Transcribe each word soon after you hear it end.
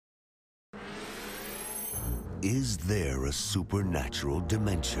Is there a supernatural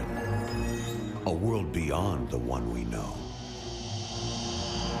dimension? A world beyond the one we know?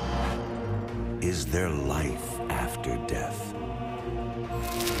 Is there life after death?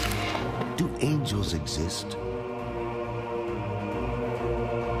 Do angels exist?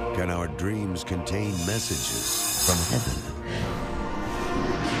 Can our dreams contain messages from heaven?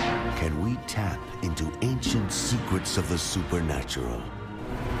 Can we tap into ancient secrets of the supernatural?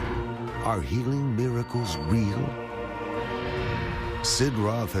 Are healing miracles real? Sid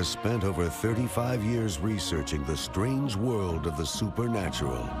Roth has spent over 35 years researching the strange world of the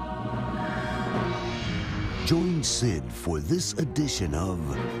supernatural. Join Sid for this edition of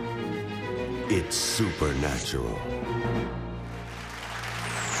It's Supernatural.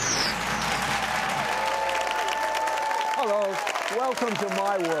 Hello, welcome to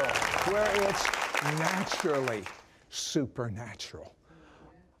my world, where it's naturally supernatural.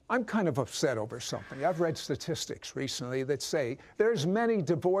 I'm kind of upset over something. I've read statistics recently that say there's many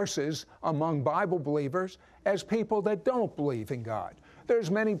divorces among Bible believers as people that don't believe in God.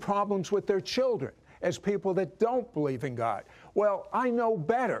 There's many problems with their children as people that don't believe in God. Well, I know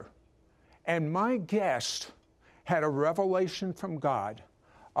better. And my guest had a revelation from God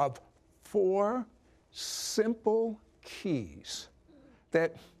of 4 simple keys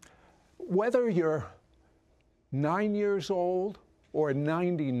that whether you're 9 years old or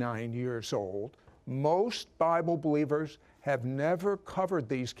 99 years old, most Bible believers have never covered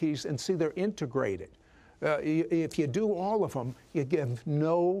these keys, and see, they're integrated. If you do all of them, you give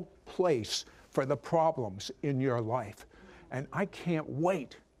no place for the problems in your life. And I can't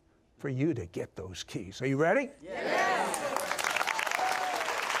wait for you to get those keys. Are you ready? Yes!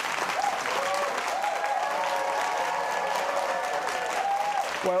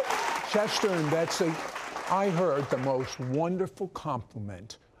 Well, Chester and Betsy, I heard the most wonderful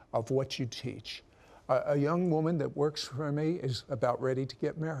compliment of what you teach. A young woman that works for me is about ready to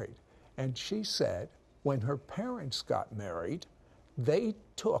get married. And she said when her parents got married, they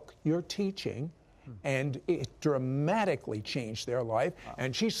took your teaching and it dramatically changed their life. Wow.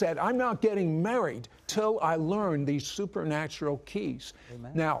 And she said, I'm not getting married till I learn these supernatural keys.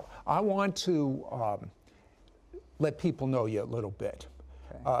 Amen. Now, I want to let people know you a little bit.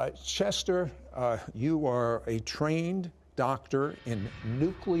 Okay. Chester, you are a trained doctor in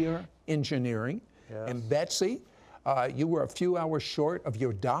nuclear engineering. Yes. And Betsy, you were a few hours short of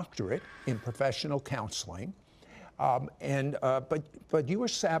your doctorate in professional counseling. But you were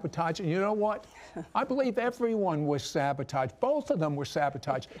sabotaged, and you know what? I believe everyone was sabotaged. Both of them were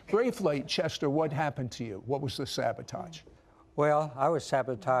sabotaged. Briefly, Chester, what happened to you? What was the sabotage? Well, I was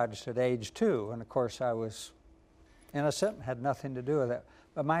sabotaged at age 2, and of course I was innocent, had nothing to do with it.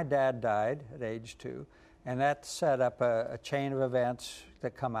 But my dad died at age 2, and that set up a chain of events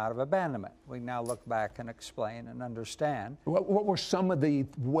that come out of abandonment. We now look back and explain and understand. What were some of the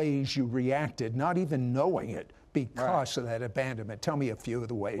ways you reacted, not even knowing it, because of that abandonment? Tell me a few of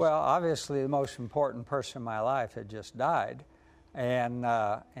the ways. Well, obviously the most important person in my life had just died, and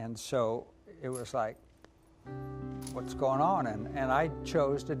so it was like, what's going on? And I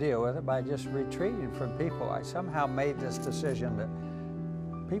chose to deal with it by just retreating from people. I somehow made this decision that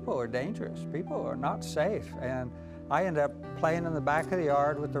people are dangerous, people are not safe, and I ended up playing in the back of the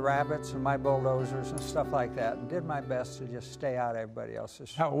yard with the rabbits and my bulldozers and stuff like that, and did my best to just stay out of everybody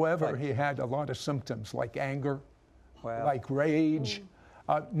else's. However, he had a lot of symptoms like anger, like rage.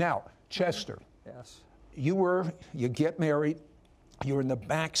 Now, Chester, yes, you get married, you're in the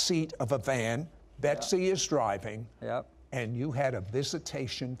back seat of a van, Betsy is driving, and you had a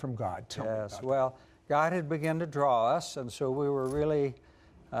visitation from God. Tell me about well, God had begun to draw us, and so we were really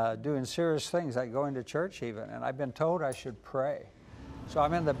doing serious things like going to church even, and I've been told I should pray. So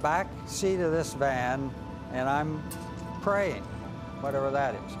I'm in the back seat of this van and I'm praying, whatever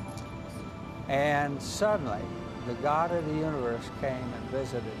that is. And suddenly, the God of the universe came and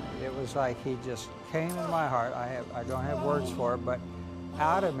visited me. It was like he just came in my heart. I don't have words for it, but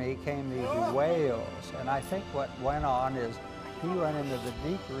out of me came these wails. And I think what went on is he went into the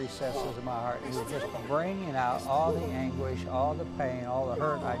deep recesses of my heart. He was just bringing out all the anguish, all the pain, all the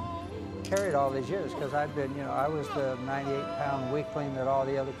hurt I carried all these years, because I'd been, I was the 98-pound weakling that all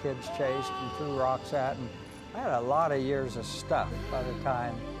the other kids chased and threw rocks at, and I had a lot of years of stuff by the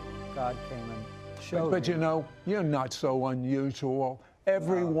time God came and showed me. But you're not so unusual.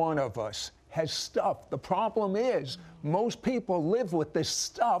 Every one of us has stuff. The problem is most people live with this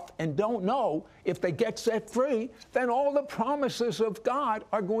stuff and don't know if they get set free, then all the promises of God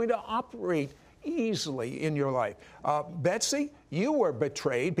are going to operate easily in your life. Betsy, you were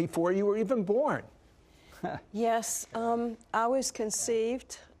betrayed before you were even born. Yes, I was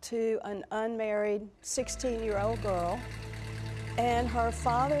conceived to an unmarried 16-year-old girl. And her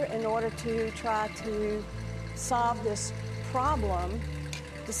father, in order to try to solve this problem,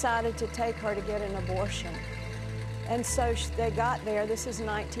 decided to take her to get an abortion. And so they got there, this is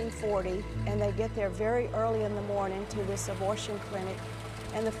 1940, and they get there very early in the morning to this abortion clinic,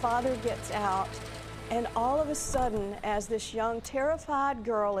 and the father gets out, and all of a sudden, as this young, terrified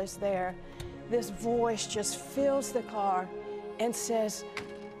girl is there, this voice just fills the car and says,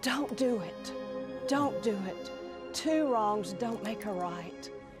 "Don't do it. Don't do it. Two wrongs don't make a right."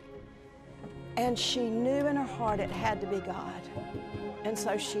 And she knew in her heart it had to be God. And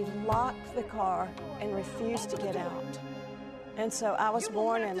so she locked the car and refused to get out. And so I was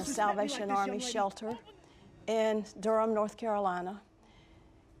born in a Salvation Army shelter in Durham, North Carolina.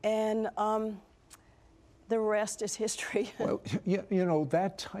 And the rest is history. Well, you know,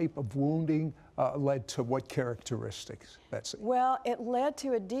 that type of wounding led to what characteristics, Betsy? Well, it led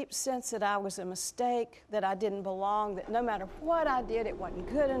to a deep sense that I was a mistake, that I didn't belong, that no matter what I did, it wasn't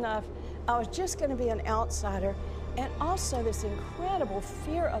good enough. I was just going to be an outsider. And also this incredible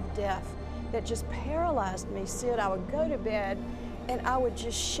fear of death that just paralyzed me. Sid, I would go to bed and I would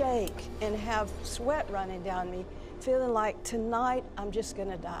just shake and have sweat running down me, feeling like tonight I'm just going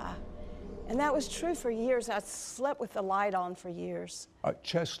to die. And that was true for years. I slept with the light on for years.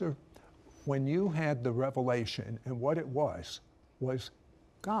 Chester, when you had the revelation, and what it was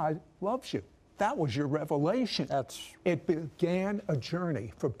God loves you. That was your revelation. It began a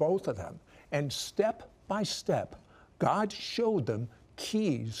journey for both of them. And step by step, God showed them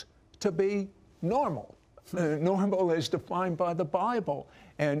keys to be normal. Normal is defined by the Bible.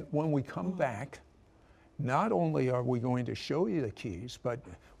 And when we come back, not only are we going to show you the keys, but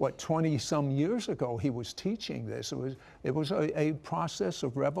what, 20-some years ago he was teaching this. It was a process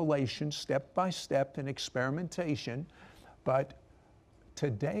of revelation, step by step, and experimentation. But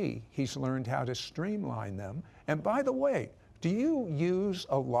today he's learned how to streamline them. And by the way, do you use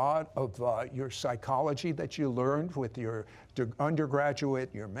a lot of your psychology that you learned with your undergraduate,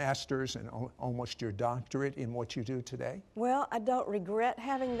 your master's, and almost your doctorate in what you do today? Well, I don't regret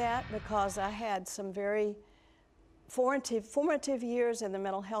having that, because I had some very formative years in the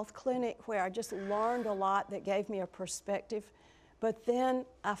mental health clinic where I just learned a lot that gave me a perspective. But then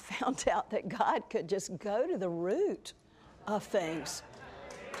I found out that God could just go to the root of things.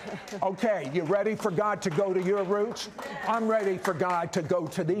 Okay, you ready for God to go to your roots? I'm ready for God to go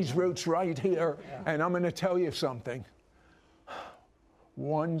to these roots right here. And I'm going to tell you something.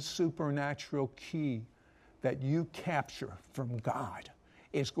 One supernatural key that you capture from God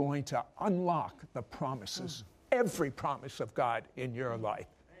is going to unlock the promises, every promise of God in your life.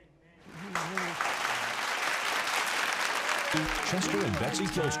 Amen. Chester and Betsy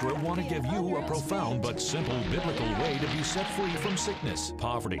Kylstra want to give you a profound but simple biblical way to be set free from sickness,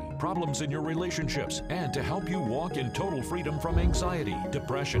 poverty, problems in your relationships, and to help you walk in total freedom from anxiety,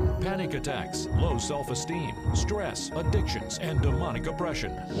 depression, panic attacks, low self-esteem, stress, addictions, and demonic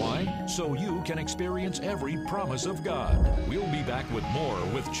oppression. Why? So you can experience every promise of God. We'll be back with more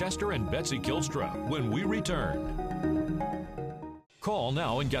with Chester and Betsy Kylstra when we return. Call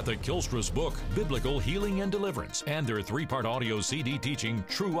now and get the Kylstra's book, Biblical Healing and Deliverance, and their 3-part audio CD teaching,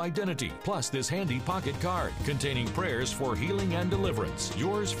 True Identity, plus this handy pocket card containing prayers for healing and deliverance.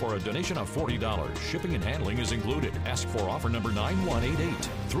 Yours for a donation of $40. Shipping and handling is included. Ask for offer number 9188.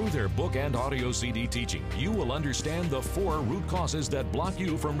 Through their book and audio CD teaching, you will understand the 4 root causes that block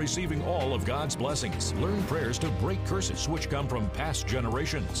you from receiving all of God's blessings. Learn prayers to break curses which come from past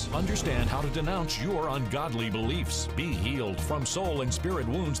generations. Understand how to denounce your ungodly beliefs. Be healed from soul and spirit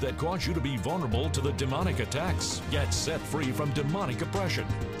wounds that cause you to be vulnerable to the demonic attacks. Get set free from demonic oppression.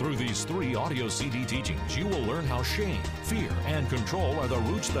 Through these 3 audio CD teachings, you will learn how shame, fear, and control are the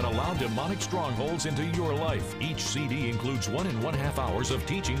roots that allow demonic strongholds into your life. Each CD includes 1 1/2 hours of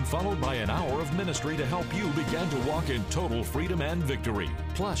teaching followed by an hour of ministry to help you begin to walk in total freedom and victory.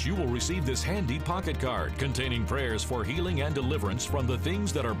 Plus, you will receive this handy pocket card containing prayers for healing and deliverance from the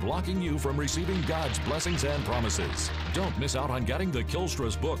things that are blocking you from receiving God's blessings and promises. Don't miss out on getting the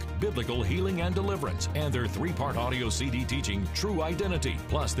Kylstra's book, Biblical Healing and Deliverance, and their 3-part audio CD teaching, True Identity,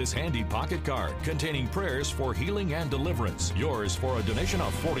 plus this handy pocket card containing prayers for healing and deliverance. Yours for a donation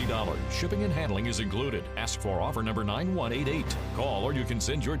of $40. Shipping and handling is included. Ask for offer number 9188. Call or you can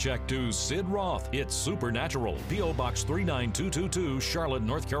send your check to Sid Roth. It's Supernatural. P.O. Box 39222, Charlotte,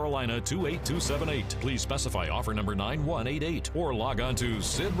 North Carolina 28278. Please specify offer number 9188 or log on to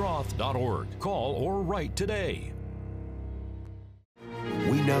sidroth.org. Call or write today.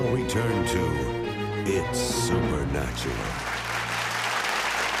 We now return to It's Supernatural.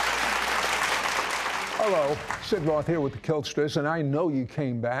 Hello, Sid Roth here with the Kylstras, and I know you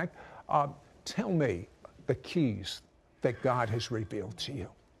came back. Tell me the keys that God has revealed to you.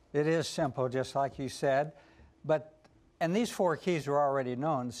 It is simple, just like you said, and these 4 keys were already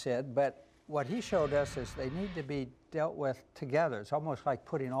known, Sid, but what he showed us is they need to be dealt with together. It's almost like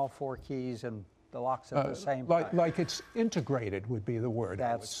putting all 4 keys in the locks at the same time. Like it's integrated would be the word.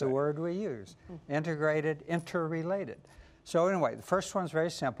 That's the word we use. Integrated, interrelated. So anyway, the first one's very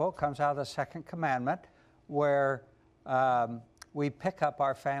simple. It comes out of the 2nd commandment, where we pick up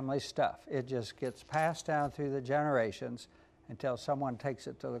our family stuff. It just gets passed down through the generations until someone takes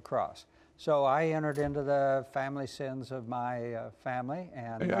it to the cross. So I entered into the family sins of my family.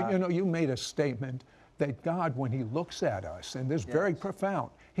 And you know, you made a statement that God, when he looks at us, and this is very profound,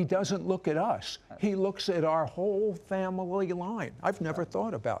 he doesn't look at us. He looks at our whole family line. I've never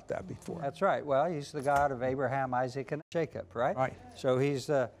thought about that before. That's right. Well, he's the God of Abraham, Isaac, and Jacob, right? Right. So he's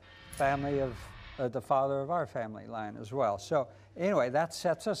the family of the father of our family line as well. So anyway, that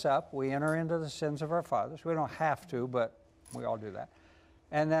sets us up. We enter into the sins of our fathers. We don't have to, but we all do that.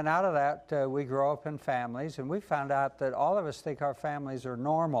 And then out of that, we grow up in families, and we found out that all of us think our families are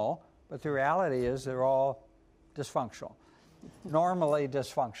normal, but the reality is they're all dysfunctional. Normally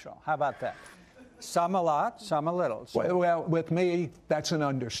dysfunctional. How about that? Some a lot, some a little. So, well, with me, that's an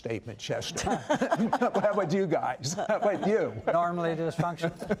understatement, Chester. How about you guys? How about you? Normally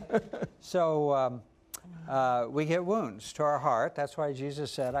dysfunctional. So we get wounds to our heart. That's why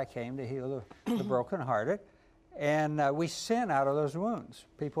Jesus said, I came to heal the brokenhearted. And we sin out of those wounds.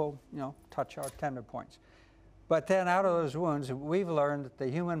 People, touch our tender points. But then out of those wounds, we've learned that the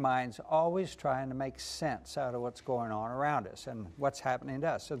human mind's always trying to make sense out of what's going on around us and what's happening to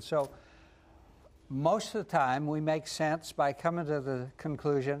us. And so most of the time, we make sense by coming to the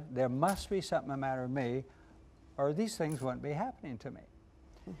conclusion, there must be something the matter with me, or these things wouldn't be happening to me.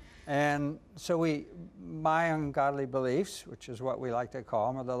 And so my ungodly beliefs, which is what we like to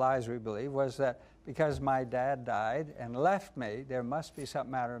call them, or the lies we believe, was that because my dad died and left me, there must be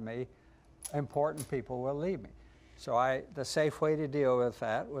something matter with me, important people will leave me. So the safe way to deal with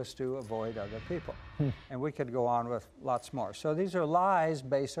that was to avoid other people. And we could go on with lots more. So these are lies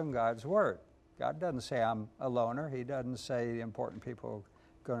based on God's word. God doesn't say I'm a loner. He doesn't say the important people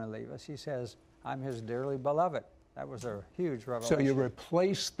are going to leave us. He says, I'm his dearly beloved. That was a huge revelation. So you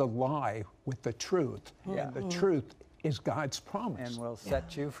replace the lie with the truth. Yeah. And the truth is God's promise. And will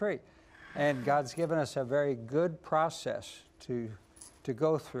set you free. And God's given us a very good process to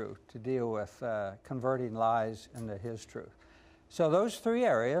go through to deal with converting lies into his truth. So those 3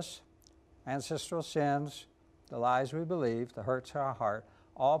 areas, ancestral sins, the lies we believe, the hurts in our heart,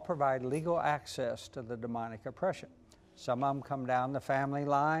 all provide legal access to the demonic oppression. Some of them come down the family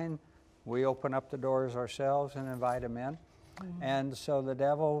line. We open up the doors ourselves and invite them in. And so the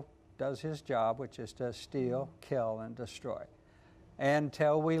devil does his job, which is to steal, kill, and destroy.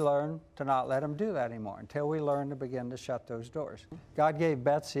 Until we learn to not let him do that anymore, until we learn to begin to shut those doors. God gave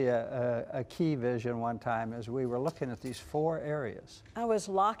Betsy a key vision one time as we were looking at these 4 areas. I was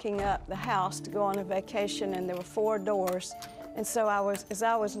locking up the house to go on a vacation, and there were 4 doors. And so as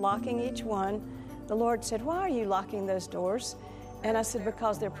I was locking each one, the Lord said, why are you locking those doors? And I said,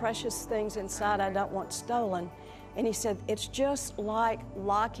 because they're precious things inside I don't want stolen. And he said, it's just like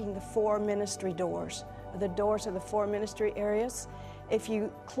locking the 4 ministry doors, the doors of the 4 ministry areas. If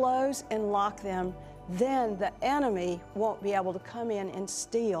you close and lock them, then the enemy won't be able to come in and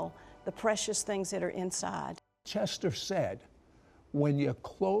steal the precious things that are inside. Chester said, when you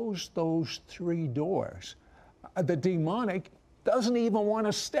close those 3 doors, the demonic doesn't even want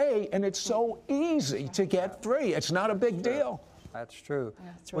to stay, and it's so easy to get free. It's not a big deal. That's true.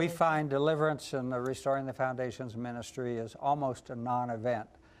 That's really we find deliverance in the Restoring the Foundations ministry is almost a non-event,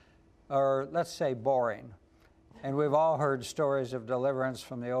 or let's say boring. And we've all heard stories of deliverance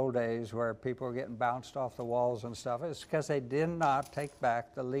from the old days where people were getting bounced off the walls and stuff. It's because they did not take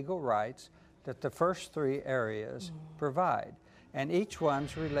back the legal rights that the first 3 areas provide. And each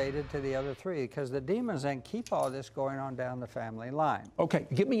one's related to the other 3, because the demons then keep all this going on down the family line. Okay,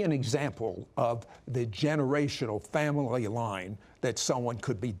 give me an example of the generational family line that someone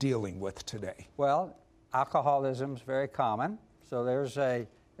could be dealing with today. Well, alcoholism is very common, so there's a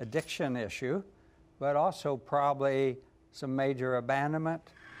addiction issue, but also probably some major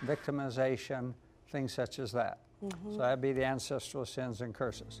abandonment, victimization, things such as that. So that'd be the ancestral sins and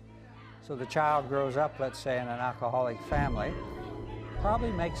curses. So the child grows up, let's say, in an alcoholic family,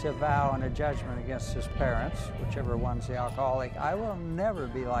 probably makes a vow and a judgment against his parents, whichever one's the alcoholic. I will never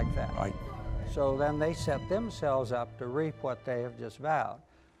be like that. Right. So then they set themselves up to reap what they have just vowed.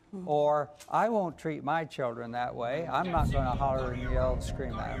 Or, I won't treat my children that way. I'm not going to holler and yell and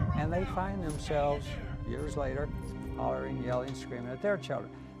scream at them. And they find themselves years later, hollering, yelling, screaming at their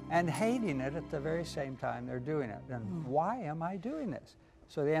children, and hating it at the very same time they're doing it. And why am I doing this?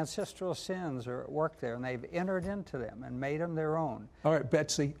 So the ancestral sins are at work there, and they've entered into them and made them their own. All right,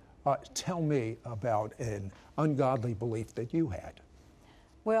 Betsy, tell me about an ungodly belief that you had.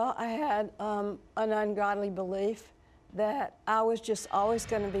 Well, I had an ungodly belief that I was just always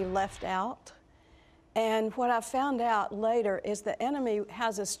going to be left out. And what I found out later is the enemy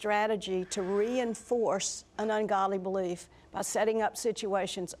has a strategy to reinforce an ungodly belief by setting up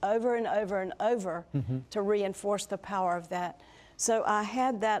situations over and over and over to reinforce the power of that. So I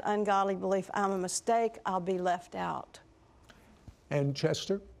had that ungodly belief, I'm a mistake, I'll be left out. And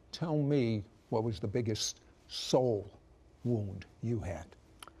Chester, tell me what was the biggest soul wound you had?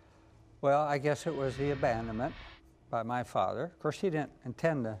 Well, I guess it was the abandonment by my father. Of course, he didn't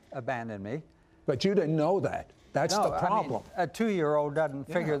intend to abandon me. But you didn't know that. That's the problem. I mean, a 2-year-old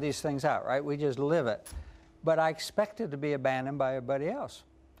doesn't figure these things out, right? We just live it. But I expected to be abandoned by everybody else.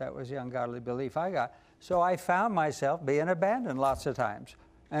 That was the ungodly belief I got. So I found myself being abandoned lots of times.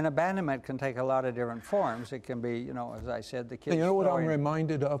 And abandonment can take a lot of different forms. It can be, you know, as I said, the kids. You know what I'm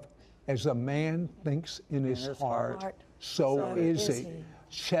reminded of? As a man thinks in his heart, so is he.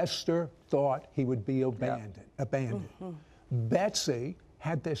 Chester thought he would be abandoned. Betsy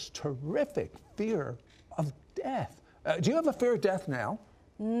had this terrific fear of death. Do you have a fear of death now?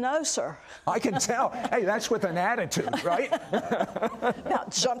 No, sir. I can tell. Hey, that's with an attitude, right? About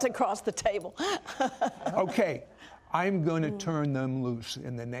jumped across the table. Okay, I'm going to turn them loose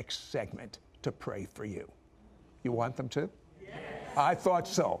in the next segment to pray for you. You want them to? Yes. I thought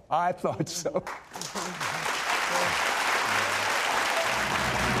so. I thought so.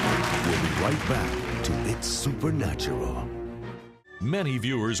 We'll be right back to It's Supernatural. Many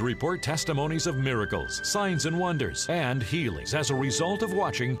viewers report testimonies of miracles, signs and wonders, and healings as a result of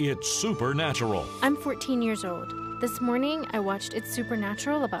watching It's Supernatural. I'm 14 years old. This morning, I watched It's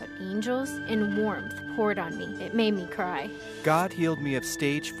Supernatural about angels, and warmth poured on me. It made me cry. God healed me of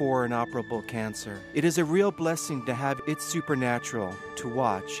stage 4 inoperable cancer. It is a real blessing to have It's Supernatural to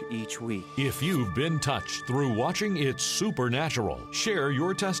watch each week. If you've been touched through watching It's Supernatural, share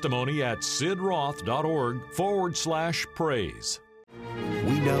your testimony at sidroth.org/praise.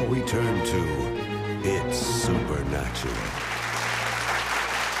 We now return to It's Supernatural.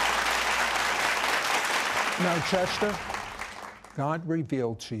 Now, Chester, God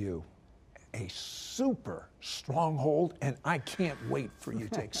revealed to you a super stronghold, and I can't wait for you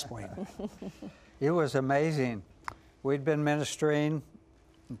to explain it. It was amazing. We'd been ministering,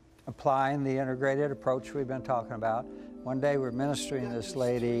 applying the integrated approach we've been talking about. One day we're ministering to this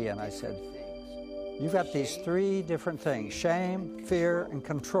lady, and I said, you've got these 3 different things, shame, fear, and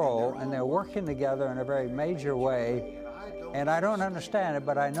control, and they're working together in a very major way, and I don't understand it,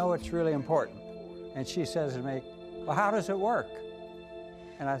 but I know it's really important. And she says to me, well, how does it work?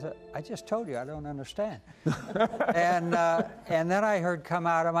 And I said, I just told you I don't understand. and then I heard come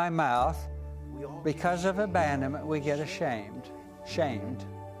out of my mouth, because of abandonment, we get shamed,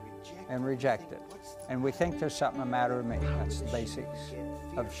 and rejected. And we think there's something the matter with me. That's the basics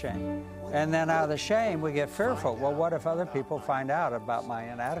of shame. And then out of the shame, we get fearful. Well, what if other people find out about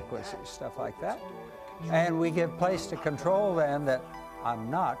my inadequacies, stuff like that? And we give place to control then that I'm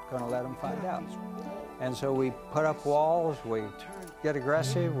not going to let them find out. And so we put up walls, we get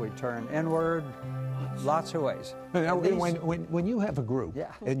aggressive, we turn inward, lots of ways. Now, when you have a group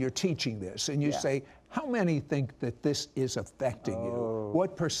and you're teaching this and you say, how many think that this is affecting you?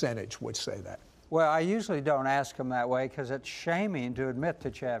 What percentage would say that? Well, I usually don't ask them that way because it's shaming to admit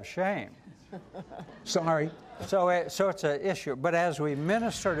that you have shame. Sorry. So it's an issue. But as we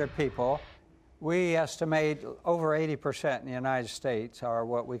minister to people, we estimate over 80% in the United States are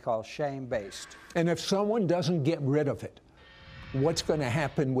what we call shame-based. And if someone doesn't get rid of it, what's going to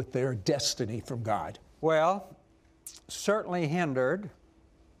happen with their destiny from God? Well, certainly hindered,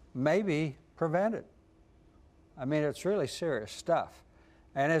 maybe prevented. I mean, it's really serious stuff.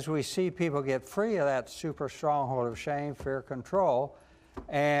 And as we see people get free of that super stronghold of shame, fear, control,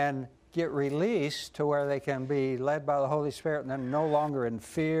 and get released to where they can be led by the Holy Spirit and then no longer in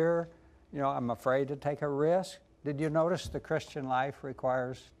fear, you know, I'm afraid to take a risk. Did you notice the Christian life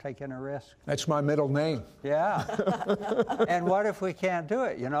requires taking a risk? That's my middle name. Yeah. And what if we can't do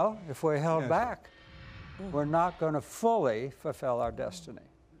it, you know? If we're held back, we're not going to fully fulfill our destiny.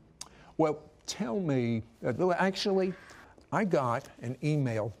 Well, tell me, actually, I got an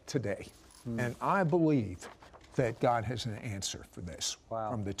email today, and I believe that God has an answer for this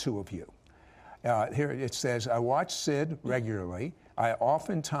from the 2 of you. Here it says, I watch Sid regularly. I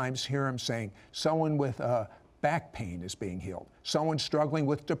oftentimes hear him saying, someone with a back pain is being healed. Someone struggling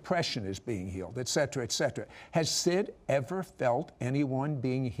with depression is being healed, et cetera, et cetera. Has Sid ever felt anyone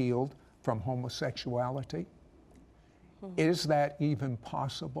being healed from homosexuality? Is that even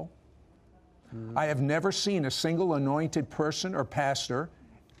possible? I have never seen a single anointed person or pastor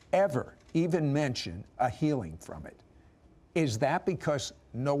ever even mention a healing from it. Is that because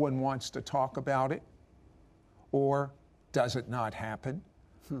no one wants to talk about it? Or does it not happen?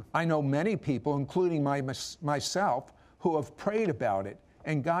 I know many people, including myself, who have prayed about it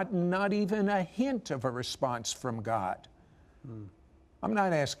and gotten not even a hint of a response from God. I'm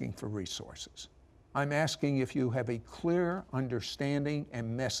not asking for resources. I'm asking if you have a clear understanding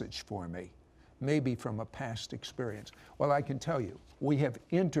and message for me, maybe from a past experience. Well, I can tell you, we have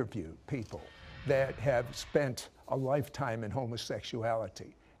interviewed people that have spent a lifetime in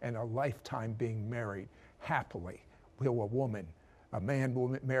homosexuality and a lifetime being married happily to a woman, a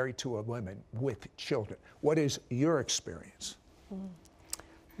man married to a woman with children. What is your experience?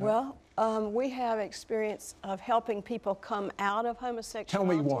 Well, we have experience of helping people come out of homosexuality. Tell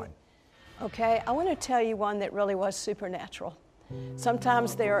me one. Okay, I want to tell you one that really was supernatural.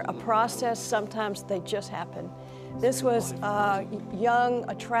 Sometimes they're a process, sometimes they just happen. This was a young,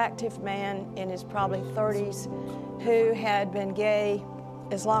 attractive man in his probably 30s who had been gay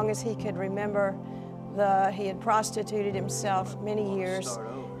as long as he could remember. He had prostituted himself many years,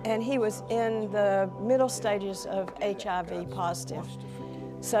 and he was in the middle stages of HIV positive.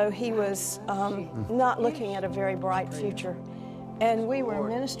 So he was not looking at a very bright future. And we were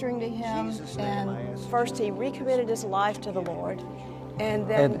ministering to him, and first he recommitted his life to the Lord, and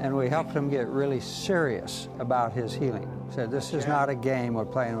then... And we helped him get really serious about his healing. Said, this is not a game we're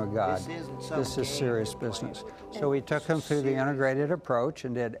playing with God. This is serious business. So we took him through the integrated approach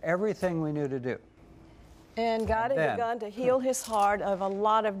and did everything we knew to do. And God had begun to heal his heart of a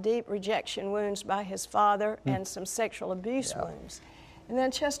lot of deep rejection wounds by his father and some sexual abuse wounds. And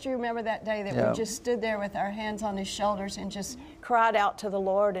then, Chester, you remember that day that we just stood there with our hands on his shoulders and just cried out to the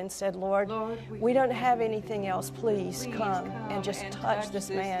Lord and said, Lord, we don't have anything else. Please come and just touch this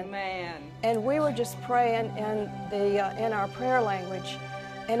man. And we were just praying in our prayer language.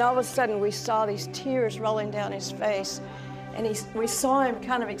 And all of a sudden, we saw these tears rolling down his face. And we saw him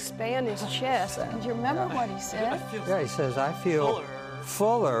kind of expand his chest. And do you remember what he said? Yeah, he says, I feel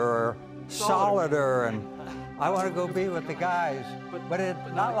fuller or solider, and I want to go be with the guys. But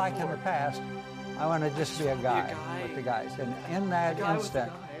not like in the past. I want to just be a guy with the guys. And in that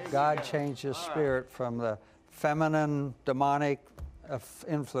instant, God changed his spirit from the feminine, demonic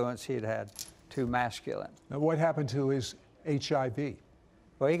influence he'd had to masculine. Now, what happened to his HIV?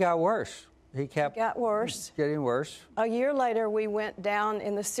 Well, he got worse. He kept got worse. Getting worse. A year later, we went down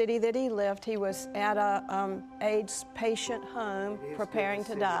in the city that he lived. He was at a AIDS patient home preparing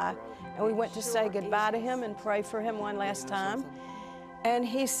to die. And we went to say goodbye to him and pray for him one last time. And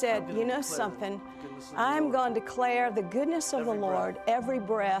he said, you know something, I'm going to declare the goodness of the Lord every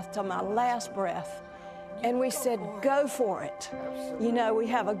breath till my last breath. And we said, go for it. You know, we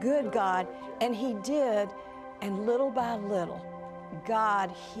have a good God. And he did. And little by little,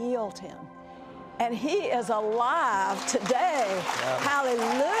 God healed him. And he is alive today. Yeah.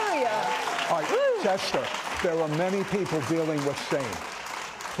 Hallelujah. All right, Chester, there are many people dealing with shame.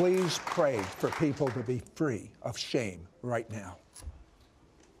 Please pray for people to be free of shame right now.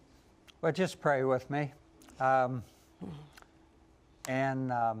 Well, just pray with me. The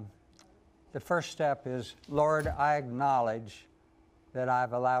first step is, Lord, I acknowledge that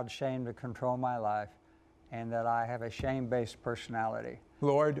I've allowed shame to control my life and that I have a shame-based personality.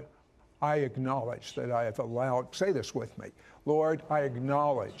 Lord, I acknowledge that I have allowed, say this with me, Lord, I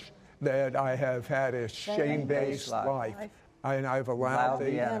acknowledge that I have had a shame-based life. And I've allowed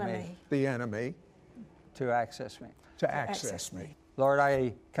the enemy to access me. Lord,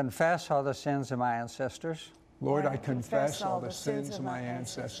 I confess all the sins of my ancestors. Lord, I confess all the sins of my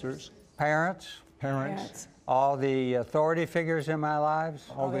ancestors. Parents. All the authority figures in my lives.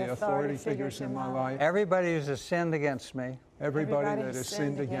 Everybody who's sinned against me. Everybody that has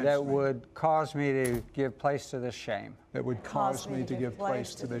sinned against me. That would cause me to give place to this shame. That would cause me to give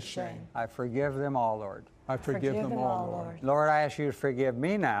place to this shame. I forgive them all, Lord. I forgive them all, Lord. Lord, I ask you to forgive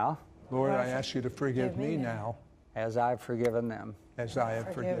me now. Lord, I ask you to forgive me now. As I've forgiven them. As I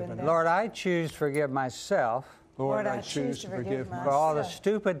have forgiven them. Lord, I choose to forgive myself. Lord, I choose to forgive myself. For all the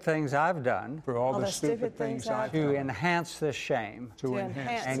stupid things I've done. For all the stupid things I've done. To enhance this shame. To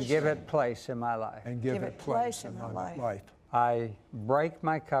enhance and give it place in my life. And give it place in my life. I break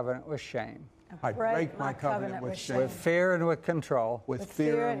my covenant with shame. I break my covenant with shame. With fear and with control. With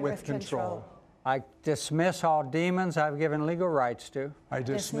fear and with control. I dismiss all demons I've given legal rights to. I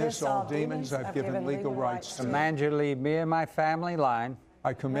dismiss all demons I've given legal rights to. Command you to leave me and my family line.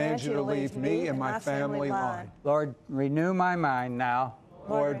 I command you to leave me and my family line. Lord, renew my mind now.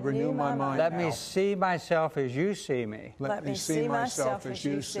 Lord, renew my mind Let now. me see myself as you see me. Let me see myself as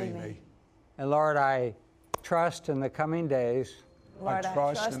you see me. And Lord, I trust in the coming days. Lord, I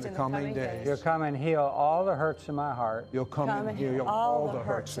trust in the coming days. You'll come and heal all the hurts in my heart. You'll come and heal all the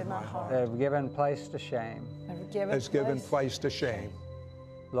hurts in my heart. That have given place to shame. Has given place to shame.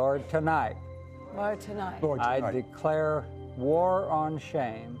 Lord, tonight. Lord, tonight. Lord, tonight. I declare war on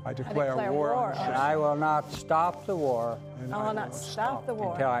shame. I declare war on shame. And I will not stop the war. I will not stop the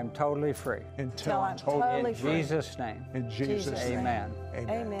war until I'm totally free. Until I'm totally free. In Jesus' name. In Jesus' name. Amen.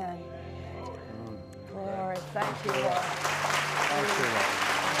 Amen. Glory. Thank you, Lord. Thank you,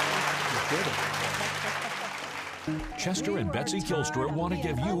 Lord. Chester and Betsy Kilstra want to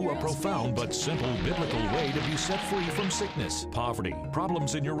give you a profound but simple biblical way to be set free from sickness, poverty,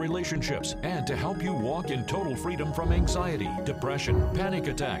 problems in your relationships, and to help you walk in total freedom from anxiety, depression, panic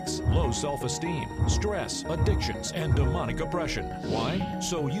attacks, low self-esteem, stress, addictions, and demonic oppression. Why?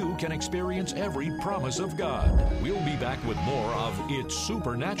 So you can experience every promise of God. We'll be back with more of It's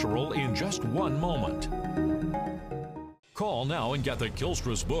Supernatural in just one moment. Call now and get the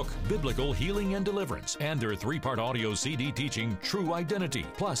Kilstra's book, Biblical Healing and Deliverance, and their 3-part audio CD teaching, True Identity,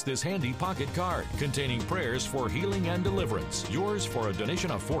 plus this handy pocket card containing prayers for healing and deliverance. Yours for a donation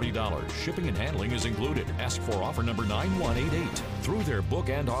of $40. Shipping and handling is included. Ask for offer number 9188. Through their book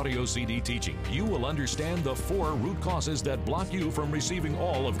and audio CD teaching, you will understand the 4 root causes that block you from receiving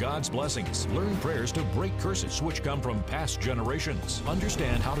all of God's blessings. Learn prayers to break curses which come from past generations.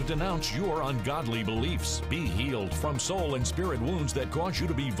 Understand how to denounce your ungodly beliefs. Be healed from soul and spirit wounds that cause you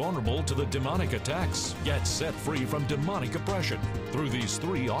to be vulnerable to the demonic attacks. Get set free from demonic oppression. Through these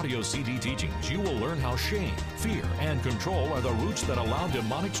 3 audio CD teachings, you will learn how shame, fear, and control are the roots that allow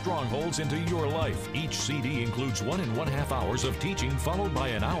demonic strongholds into your life. Each CD includes 1 1/2 hours of teaching followed by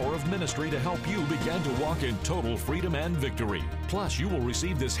an hour of ministry to help you begin to walk in total freedom and victory. Plus, you will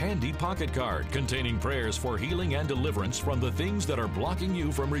receive this handy pocket card containing prayers for healing and deliverance from the things that are blocking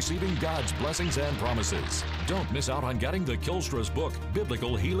you from receiving God's blessings and promises. Don't miss out on getting the Kilstra's book,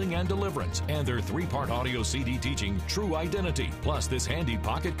 Biblical Healing and Deliverance, and their 3-part audio CD teaching, True Identity, plus this handy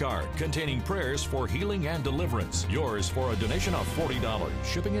pocket card containing prayers for healing and deliverance. Yours for a donation of $40.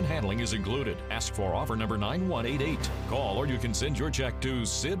 Shipping and handling is included. Ask for offer number 9188. Call or you can send your check to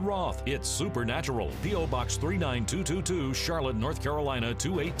Sid Roth. It's Supernatural. P.O. Box 39222, Charlotte, North Carolina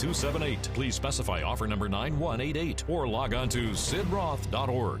 28278. Please specify offer number 9188 or log on to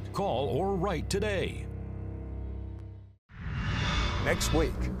sidroth.org. Call or write today. Next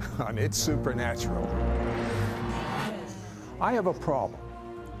week on It's Supernatural. I have a problem,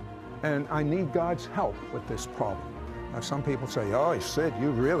 and I need God's help with this problem. Now, some people say, oh, Sid, you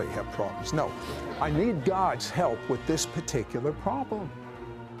really have problems. No, I need God's help with this particular problem.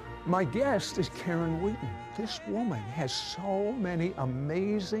 My guest is Karen Wheaton. This woman has so many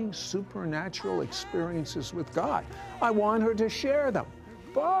amazing supernatural experiences with God. I want her to share them.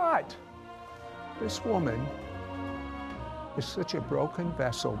 But this woman is such a broken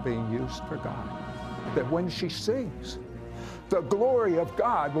vessel being used for God that when she sings, the glory of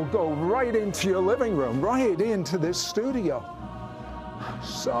God will go right into your living room, right into this studio.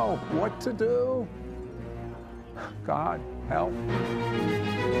 So, what to do? God, help.